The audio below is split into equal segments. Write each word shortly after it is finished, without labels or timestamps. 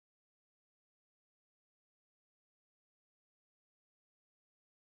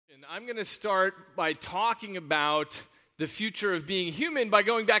And I'm going to start by talking about the future of being human by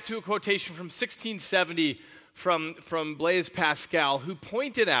going back to a quotation from 1670 from Blaise Pascal, who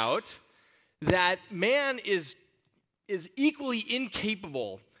pointed out that man is equally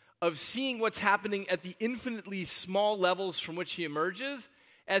incapable of seeing what's happening at the infinitely small levels from which he emerges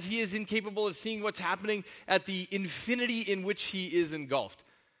as he is incapable of seeing what's happening at the infinity in which he is engulfed.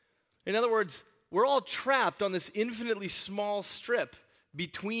 In other words, we're all trapped on this infinitely small strip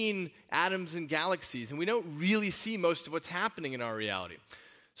between atoms and galaxies, and we don't really see most of what's happening in our reality.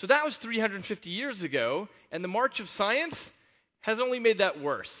 So that was 350 years ago, and the march of science has only made that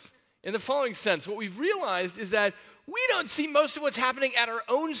worse. In the following sense, what we've realized is that we don't see most of what's happening at our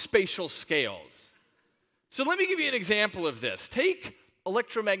own spatial scales. So let me give you an example of this. Take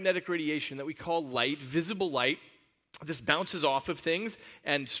electromagnetic radiation that we call light, visible light. This bounces off of things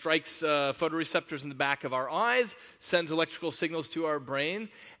and strikes photoreceptors in the back of our eyes, sends electrical signals to our brain,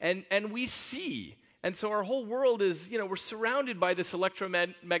 and we see. And so our whole world is, we're surrounded by this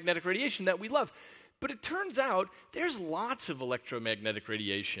electromagnetic radiation that we love. But it turns out there's lots of electromagnetic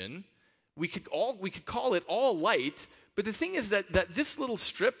radiation. We could call it all light, but the thing is that this little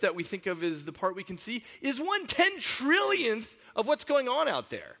strip that we think of as the part we can see is 1/10 trillionth of what's going on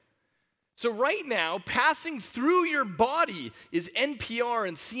out there. So right now, passing through your body is NPR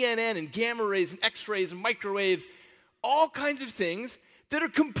and CNN and gamma rays and X-rays and microwaves, all kinds of things that are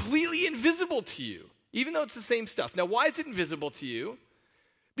completely invisible to you, even though it's the same stuff. Now, why is it invisible to you?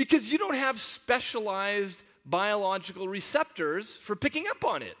 Because you don't have specialized biological receptors for picking up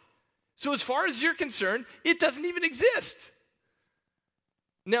on it. So as far as you're concerned, it doesn't even exist.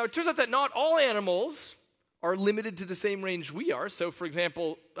 Now, it turns out that not all animals are limited to the same range we are. So, for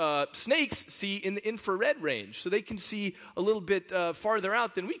example, snakes see in the infrared range, so they can see a little bit farther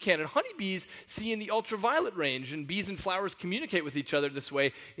out than we can. And honeybees see in the ultraviolet range, and bees and flowers communicate with each other this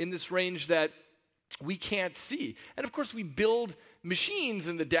way in this range that we can't see. And of course, we build machines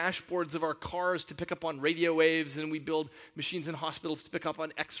in the dashboards of our cars to pick up on radio waves, and we build machines in hospitals to pick up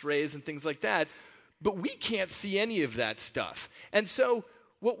on X-rays and things like that. But we can't see any of that stuff. And so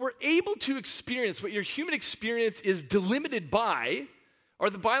what we're able to experience, what your human experience is delimited by, are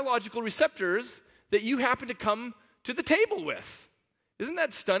the biological receptors that you happen to come to the table with. Isn't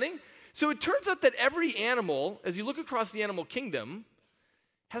that stunning? So it turns out that every animal, as you look across the animal kingdom,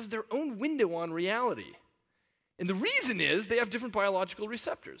 has their own window on reality. And the reason is they have different biological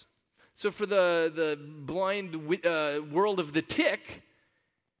receptors. So for the blind world of the tick,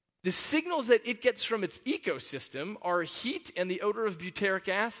 the signals that it gets from its ecosystem are heat and the odor of butyric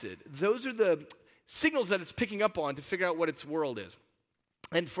acid. Those are the signals that it's picking up on to figure out what its world is.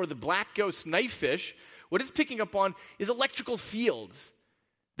 And for the black ghost knifefish, what it's picking up on is electrical fields.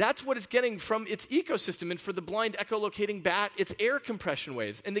 That's what it's getting from its ecosystem. And for the blind echolocating bat, it's air compression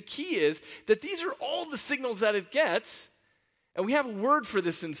waves. And the key is that these are all the signals that it gets. And we have a word for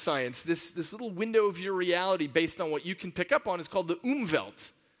this in science. This little window of your reality based on what you can pick up on is called the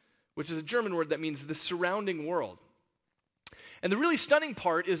Umwelt, which is a German word that means the surrounding world. And the really stunning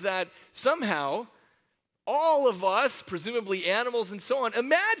part is that somehow all of us, presumably animals and so on,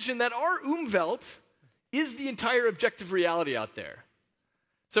 imagine that our Umwelt is the entire objective reality out there.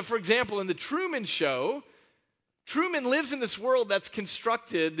 So for example, in the Truman Show, Truman lives in this world that's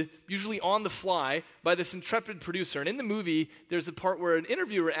constructed, usually on the fly, by this intrepid producer. And in the movie, there's a part where an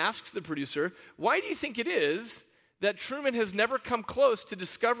interviewer asks the producer, why do you think it is that Truman has never come close to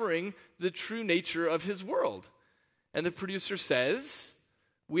discovering the true nature of his world? And the producer says,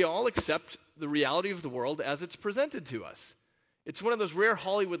 we all accept the reality of the world as it's presented to us. It's one of those rare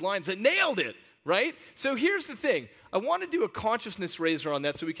Hollywood lines that nailed it, right? So here's the thing. I want to do a consciousness raiser on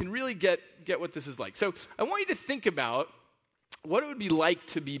that so we can really get what this is like. So I want you to think about what it would be like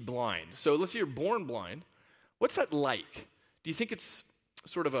to be blind. So let's say you're born blind. What's that like? Do you think it's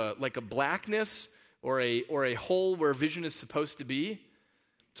sort of like a blackness or a hole where vision is supposed to be?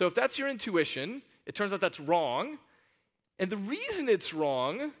 So if that's your intuition, it turns out that's wrong. And the reason it's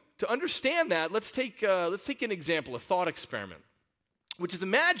wrong, to understand that, let's take an example, a thought experiment, which is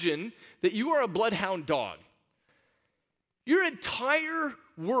imagine that you are a bloodhound dog. Your entire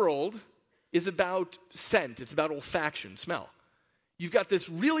world is about scent. It's about olfaction, smell. You've got this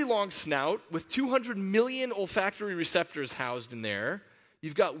really long snout with 200 million olfactory receptors housed in there.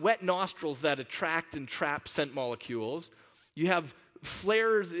 You've got wet nostrils that attract and trap scent molecules. You have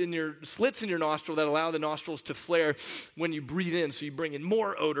flares in your slits in your nostril that allow the nostrils to flare when you breathe in, so you bring in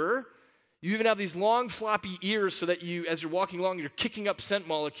more odor. You even have these long floppy ears so that you, as you're walking along, you're kicking up scent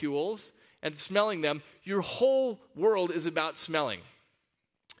molecules and smelling them. Your whole world is about smelling.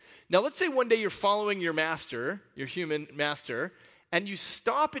 Now let's say one day you're following your master, your human master, and you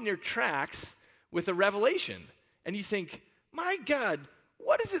stop in your tracks with a revelation. And you think, my God,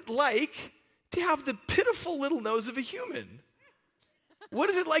 what is it like to have the pitiful little nose of a human? What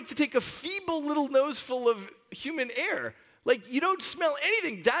is it like to take a feeble little nose full of human air? Like, you don't smell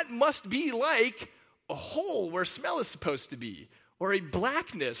anything. That must be like a hole where smell is supposed to be, or a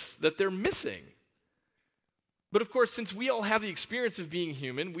blackness that they're missing. But of course, since we all have the experience of being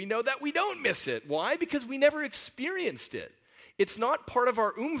human, we know that we don't miss it. Why? Because we never experienced it. It's not part of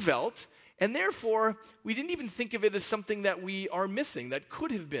our Umwelt, and therefore, we didn't even think of it as something that we are missing, that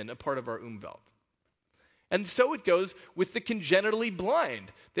could have been a part of our Umwelt. And so it goes with the congenitally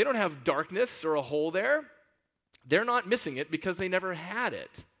blind. They don't have darkness or a hole there. They're not missing it because they never had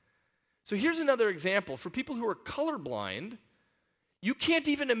it. So here's another example. For people who are colorblind, you can't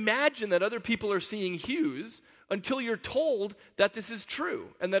even imagine that other people are seeing hues until you're told that this is true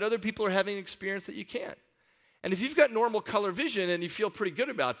and that other people are having an experience that you can't. And if you've got normal color vision and you feel pretty good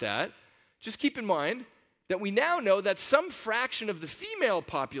about that, just keep in mind that we now know that some fraction of the female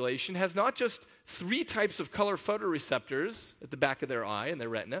population has not just 3 types of color photoreceptors at the back of their eye and their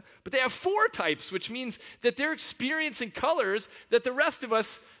retina, but they have 4 types, which means that they're experiencing colors that the rest of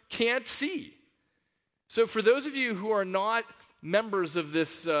us can't see. So for those of you who are not members of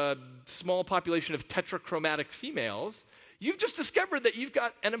this small population of tetrachromatic females, you've just discovered that you've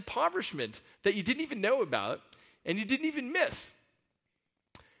got an impoverishment that you didn't even know about and you didn't even miss.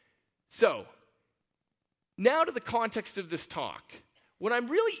 So, now to the context of this talk. What I'm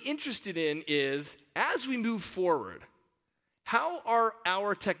really interested in is, as we move forward, how are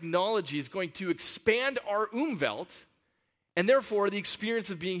our technologies going to expand our Umwelt and therefore the experience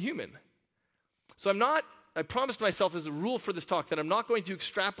of being human? So I promised myself as a rule for this talk that I'm not going to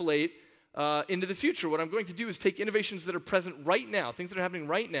extrapolate into the future. What I'm going to do is take innovations that are present right now, things that are happening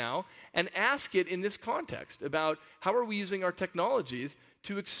right now, and ask it in this context about how are we using our technologies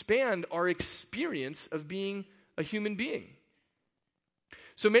to expand our experience of being a human being.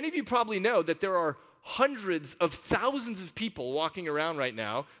 So many of you probably know that there are hundreds of thousands of people walking around right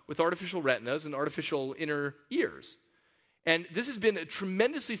now with artificial retinas and artificial inner ears. And this has been a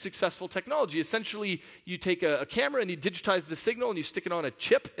tremendously successful technology. Essentially, you take a camera and you digitize the signal and you stick it on a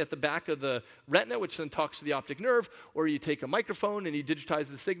chip at the back of the retina, which then talks to the optic nerve, or you take a microphone and you digitize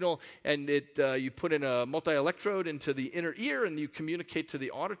the signal and you put in a multi-electrode into the inner ear and you communicate to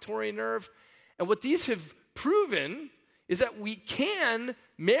the auditory nerve. And what these have proven is that we can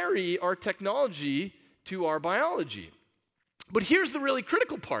marry our technology to our biology. But here's the really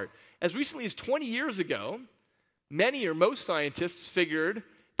critical part. As recently as 20 years ago, many or most scientists figured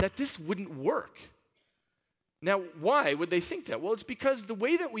that this wouldn't work. Now, why would they think that? Well, it's because the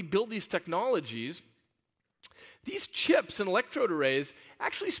way that we build these technologies, these chips and electrode arrays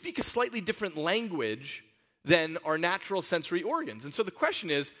actually speak a slightly different language than our natural sensory organs. And so the question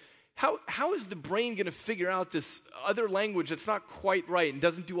is, how is the brain going to figure out this other language that's not quite right and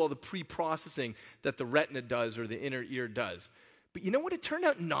doesn't do all the pre-processing that the retina does or the inner ear does? But you know what? It turned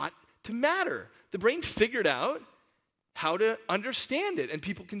out not to matter. The brain figured out how to understand it, and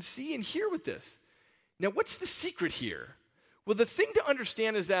people can see and hear with this. Now, what's the secret here? Well, the thing to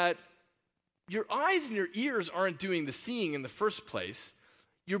understand is that your eyes and your ears aren't doing the seeing in the first place.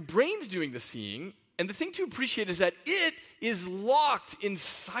 Your brain's doing the seeing, and the thing to appreciate is that it is locked in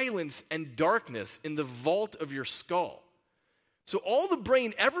silence and darkness in the vault of your skull. So all the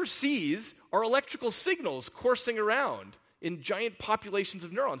brain ever sees are electrical signals coursing around in giant populations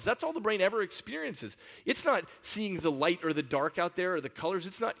of neurons. That's all the brain ever experiences. It's not seeing the light or the dark out there or the colors.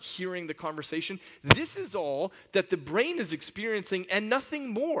 It's not hearing the conversation. This is all that the brain is experiencing and nothing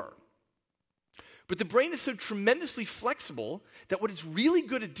more. But the brain is so tremendously flexible that what it's really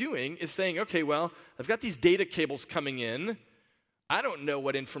good at doing is saying, okay, well, I've got these data cables coming in. I don't know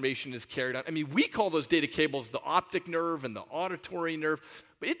what information is carried on. I mean, we call those data cables the optic nerve and the auditory nerve,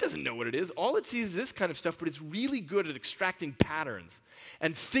 but it doesn't know what it is. All it sees is this kind of stuff, but it's really good at extracting patterns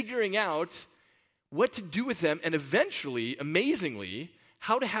and figuring out what to do with them and eventually, amazingly,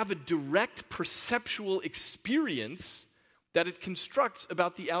 how to have a direct perceptual experience that it constructs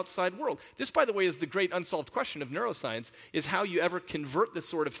about the outside world. This, by the way, is the great unsolved question of neuroscience, is how you ever convert this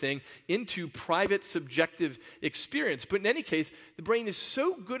sort of thing into private, subjective experience. But in any case, the brain is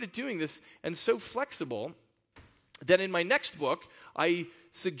so good at doing this and so flexible that in my next book, I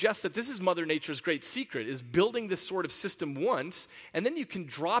suggest that this is Mother Nature's great secret, is building this sort of system once, and then you can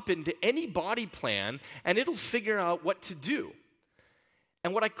drop it into any body plan, and it'll figure out what to do.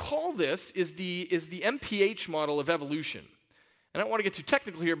 And what I call this is the MPH model of evolution. And I don't want to get too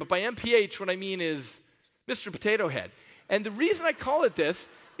technical here, but by MPH, what I mean is Mr. Potato Head. And the reason I call it this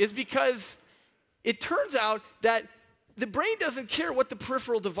is because it turns out that the brain doesn't care what the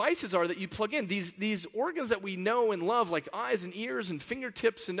peripheral devices are that you plug in. These organs that we know and love, like eyes and ears and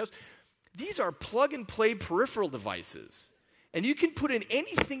fingertips and nose, these are plug-and-play peripheral devices. And you can put in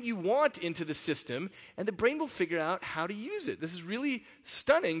anything you want into the system, and the brain will figure out how to use it. This is really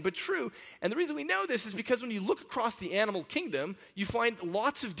stunning, but true. And the reason we know this is because when you look across the animal kingdom, you find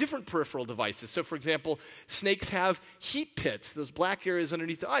lots of different peripheral devices. So, for example, snakes have heat pits, those black areas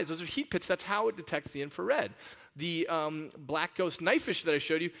underneath the eyes. Those are heat pits. That's how it detects the infrared. The black ghost knifefish that I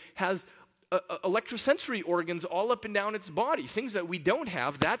showed you has electrosensory organs all up and down its body, things that we don't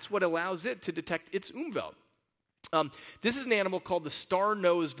have. That's what allows it to detect its Umwelt. This is an animal called the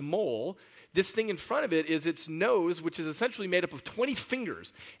star-nosed mole. This thing in front of it is its nose, which is essentially made up of 20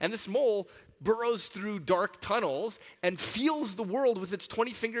 fingers. And this mole burrows through dark tunnels and feels the world with its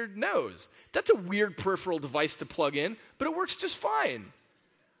 20-fingered nose. That's a weird peripheral device to plug in, but it works just fine.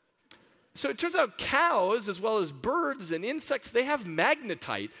 So it turns out cows, as well as birds and insects, they have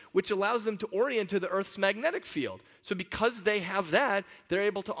magnetite, which allows them to orient to the Earth's magnetic field. So because they have that, they're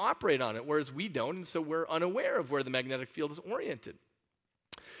able to operate on it, whereas we don't, and so we're unaware of where the magnetic field is oriented.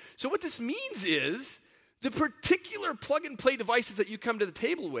 So what this means is the particular plug-and-play devices that you come to the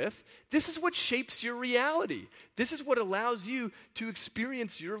table with, this is what shapes your reality. This is what allows you to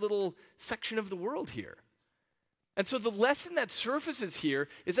experience your little section of the world here. And so the lesson that surfaces here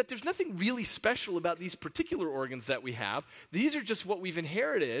is that there's nothing really special about these particular organs that we have. These are just what we've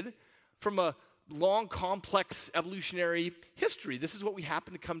inherited from a long, complex evolutionary history. This is what we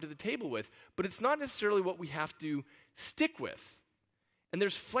happen to come to the table with. But it's not necessarily what we have to stick with. And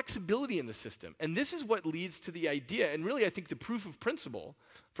there's flexibility in the system. And this is what leads to the idea, and really I think the proof of principle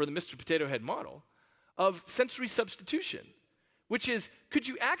for the Mr. Potato Head model, of sensory substitution. Which is, could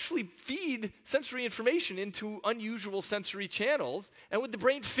you actually feed sensory information into unusual sensory channels, and would the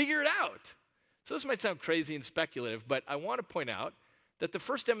brain figure it out? So this might sound crazy and speculative, but I want to point out that the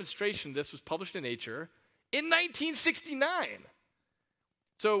first demonstration of this was published in Nature in 1969.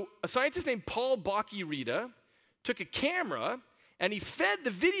 So a scientist named Paul Bocchi-Rita took a camera, and he fed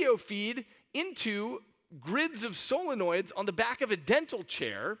the video feed into grids of solenoids on the back of a dental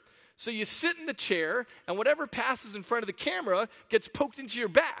chair. So you sit in the chair, and whatever passes in front of the camera gets poked into your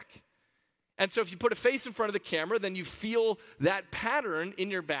back. And so if you put a face in front of the camera, then you feel that pattern in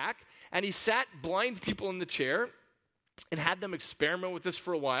your back. And he sat blind people in the chair and had them experiment with this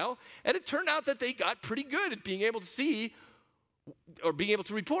for a while. And it turned out that they got pretty good at being able to see or being able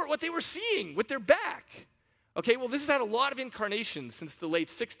to report what they were seeing with their back. Okay, well, this has had a lot of incarnations since the late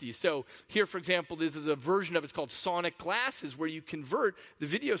 60s. So here, for example, this is a version of it's called sonic glasses, where you convert the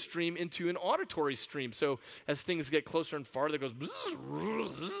video stream into an auditory stream. So as things get closer and farther, it goes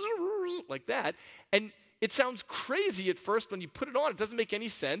like that. And it sounds crazy at first when you put it on. It doesn't make any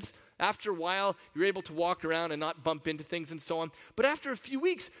sense. After a while, you're able to walk around and not bump into things and so on. But after a few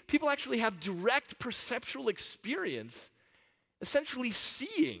weeks, people actually have direct perceptual experience, essentially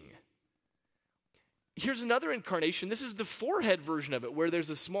seeing. Here's another incarnation. This is the forehead version of it, where there's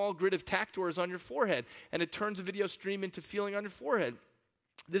a small grid of tactors on your forehead, and it turns a video stream into feeling on your forehead.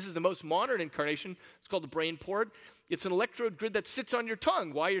 This is the most modern incarnation. It's called the brain port. It's an electrode grid that sits on your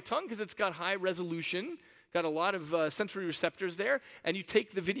tongue. Why your tongue? Because it's got high resolution, got a lot of sensory receptors there, and you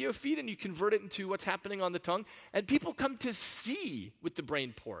take the video feed and you convert it into what's happening on the tongue, and people come to see with the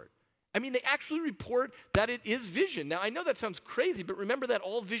brain port. I mean, they actually report that it is vision. Now, I know that sounds crazy, but remember that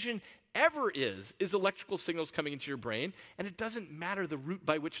all vision ever is electrical signals coming into your brain, and it doesn't matter the route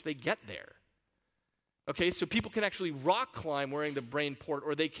by which they get there. Okay, so people can actually rock climb wearing the brain port,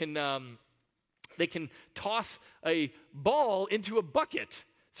 or they can toss a ball into a bucket.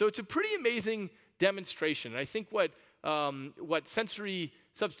 So it's a pretty amazing demonstration. And I think what sensory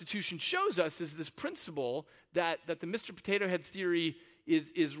substitution shows us is this principle that the Mr. Potato Head theory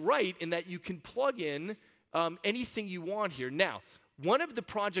is right, in that you can plug in anything you want here. Now, one of the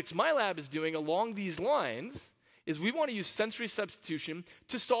projects my lab is doing along these lines is we want to use sensory substitution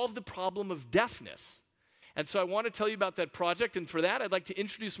to solve the problem of deafness. And so I want to tell you about that project, and for that I'd like to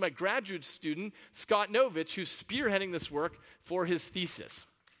introduce my graduate student, Scott Novich, who's spearheading this work for his thesis.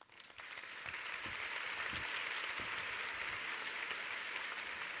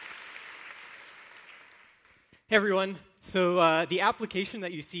 Hey everyone. So the application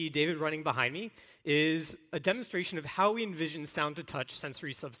that you see David running behind me is a demonstration of how we envision sound-to-touch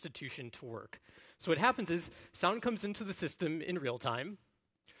sensory substitution to work. So what happens is sound comes into the system in real time.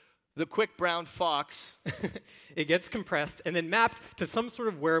 The quick brown fox. It gets compressed and then mapped to some sort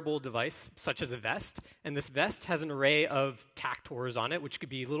of wearable device, such as a vest. And this vest has an array of tactors on it, which could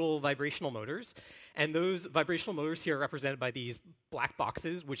be little vibrational motors. And those vibrational motors here are represented by these black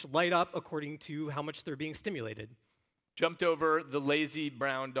boxes, which light up according to how much they're being stimulated. Jumped over the lazy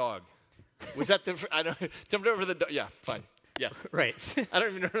brown dog. Was that the, I don't, jumped over the dog, yeah, fine, yes. Right. I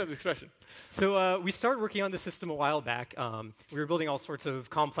don't even know the expression. So we started working on the system a while back. We were building all sorts of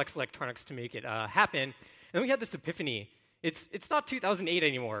complex electronics to make it happen. And then we had this epiphany. It's not 2008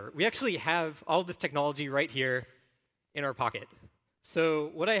 anymore. We actually have all this technology right here in our pocket.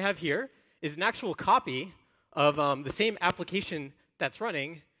 So what I have here is an actual copy of the same application that's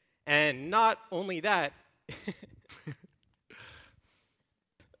running. And not only that,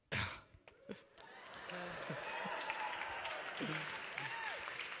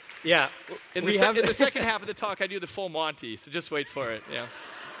 yeah. In the second half of the talk, I do the full Monty, so just wait for it. Yeah.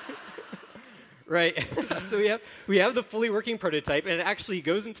 Right. So we have the fully working prototype, and it actually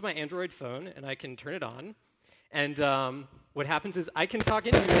goes into my Android phone, and I can turn it on. And what happens is I can talk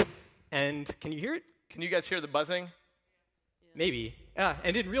into it, and can you hear it? Can you guys hear the buzzing? Maybe.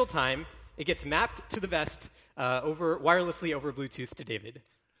 And in real time, it gets mapped to the vest wirelessly over Bluetooth to David.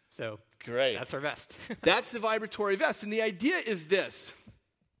 So great. That's our vest. That's the vibratory vest. And the idea is this.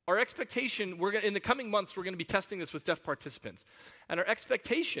 Our expectation, in the coming months, we're going to be testing this with deaf participants. And our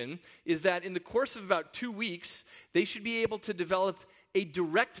expectation is that in the course of about 2 weeks, they should be able to develop a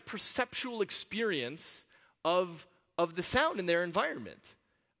direct perceptual experience of the sound in their environment.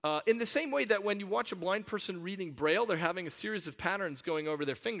 In the same way that when you watch a blind person reading Braille, they're having a series of patterns going over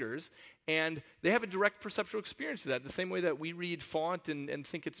their fingers, and they have a direct perceptual experience of that, the same way that we read font and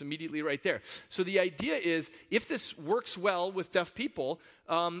think it's immediately right there. So the idea is, if this works well with deaf people,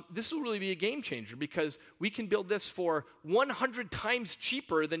 this will really be a game changer, because we can build this for 100 times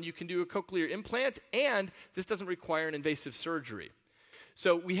cheaper than you can do a cochlear implant, and this doesn't require an invasive surgery.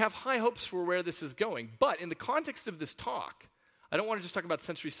 So we have high hopes for where this is going. But in the context of this talk, I don't want to just talk about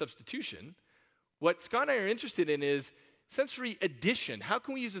sensory substitution. What Scott and I are interested in is sensory addition. How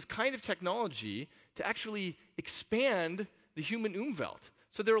can we use this kind of technology to actually expand the human Umwelt?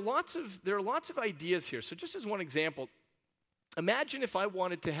 So there are lots of ideas here. So just as one example, imagine if I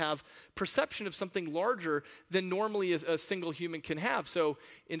wanted to have perception of something larger than normally a single human can have. So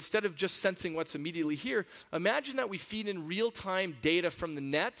instead of just sensing what's immediately here, imagine that we feed in real-time data from the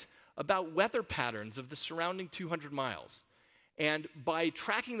net about weather patterns of the surrounding 200 miles. And by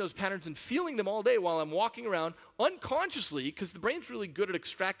tracking those patterns and feeling them all day while I'm walking around unconsciously, because the brain's really good at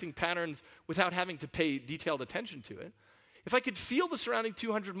extracting patterns without having to pay detailed attention to it, if I could feel the surrounding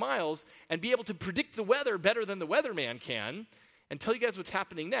 200 miles and be able to predict the weather better than the weatherman can, and tell you guys what's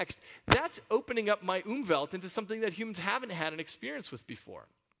happening next, that's opening up my Umwelt into something that humans haven't had an experience with before.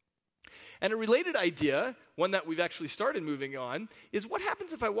 And a related idea, one that we've actually started moving on, is what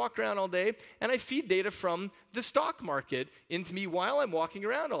happens if I walk around all day and I feed data from the stock market into me while I'm walking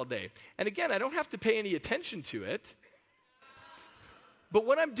around all day? And again, I don't have to pay any attention to it. But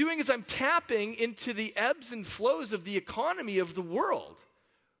what I'm doing is I'm tapping into the ebbs and flows of the economy of the world,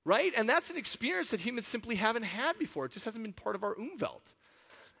 right? And that's an experience that humans simply haven't had before. It just hasn't been part of our Umwelt.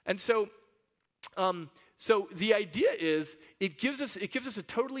 And so the idea is it gives us a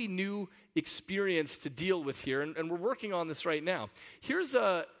totally new experience to deal with here, and we're working on this right now. Here's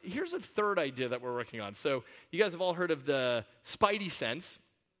a third idea that we're working on. So you guys have all heard of the Spidey sense.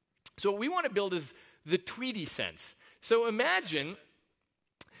 So what we want to build is the Tweety sense. So imagine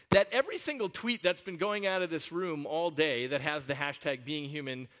that every single tweet that's been going out of this room all day that has the hashtag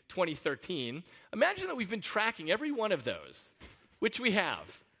BeingHuman2013, imagine that we've been tracking every one of those, which we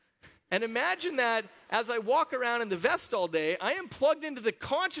have. And imagine that as I walk around in the vest all day, I am plugged into the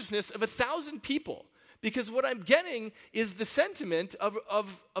consciousness of 1,000 people. Because what I'm getting is the sentiment of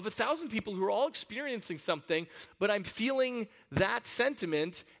 1,000 people who are all experiencing something, but I'm feeling that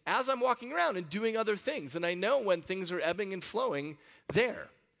sentiment as I'm walking around and doing other things. And I know when things are ebbing and flowing there.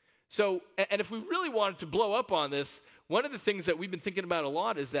 So, and if we really wanted to blow up on this, one of the things that we've been thinking about a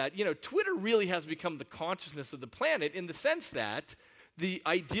lot is that, Twitter really has become the consciousness of the planet, in the sense that the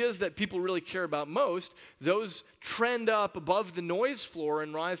ideas that people really care about most, those trend up above the noise floor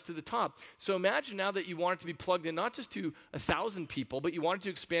and rise to the top. So imagine now that you want it to be plugged in not just to 1,000 people, but you wanted to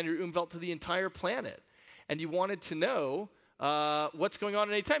expand your Umwelt to the entire planet. And you wanted to know what's going on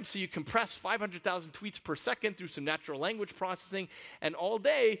at any time. So you compress 500,000 tweets per second through some natural language processing, and all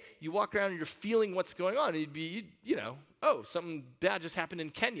day you walk around and you're feeling what's going on. And you'd be, oh, something bad just happened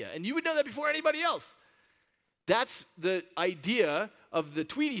in Kenya. And you would know that before anybody else. That's the idea of the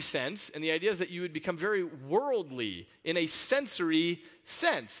Tweety sense, and the idea is that you would become very worldly in a sensory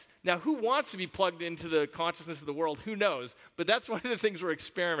sense. Now, who wants to be plugged into the consciousness of the world? Who knows? But that's one of the things we're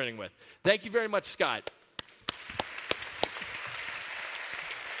experimenting with. Thank you very much, Scott.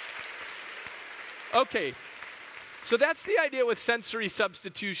 Okay, so that's the idea with sensory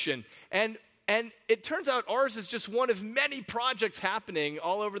substitution. And And it turns out ours is just one of many projects happening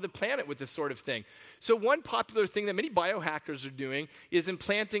all over the planet with this sort of thing. So one popular thing that many biohackers are doing is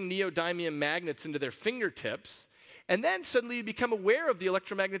implanting neodymium magnets into their fingertips, and then suddenly you become aware of the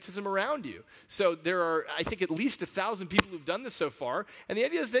electromagnetism around you. So there are, I think, at least 1,000 people who've done this so far. And the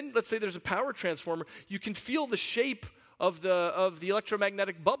idea is then, let's say there's a power transformer, you can feel the shape of the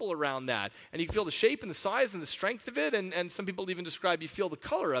electromagnetic bubble around that. And you can feel the shape and the size and the strength of it, and some people even describe you feel the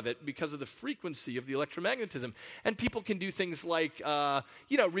color of it because of the frequency of the electromagnetism. And people can do things like,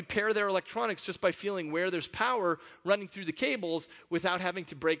 repair their electronics just by feeling where there's power running through the cables without having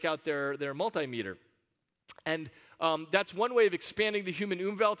to break out their multimeter. And that's one way of expanding the human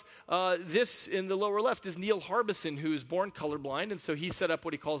Umwelt. This in the lower left is Neil Harbison, who is born colorblind, and so he set up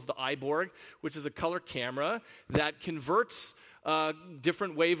what he calls the iBorg, which is a color camera that converts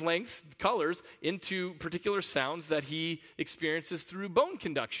different wavelengths, colors, into particular sounds that he experiences through bone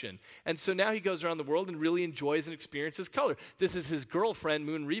conduction. And so now he goes around the world and really enjoys and experiences color. This is his girlfriend,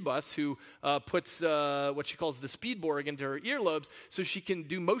 Moon Rebus, who puts what she calls the speedborg into her earlobes so she can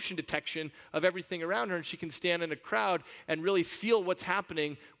do motion detection of everything around her, and she can stand in a crowd and really feel what's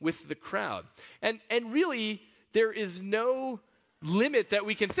happening with the crowd. And really, there is no limit that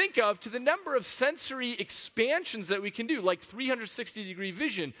we can think of to the number of sensory expansions that we can do, like 360-degree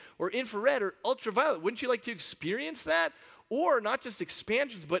vision or infrared or ultraviolet. Wouldn't you like to experience that? Or not just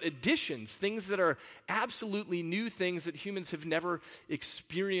expansions, but additions, things that are absolutely new things that humans have never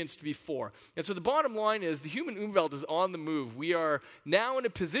experienced before. And so the bottom line is the human Umwelt is on the move. We are now in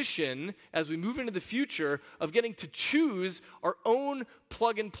a position, as we move into the future, of getting to choose our own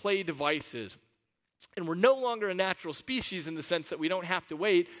plug-and-play devices. And we're no longer a natural species in the sense that we don't have to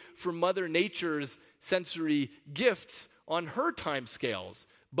wait for Mother Nature's sensory gifts on her time scales.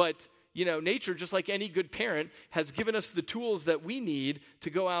 But, nature, just like any good parent, has given us the tools that we need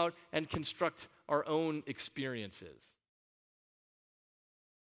to go out and construct our own experiences.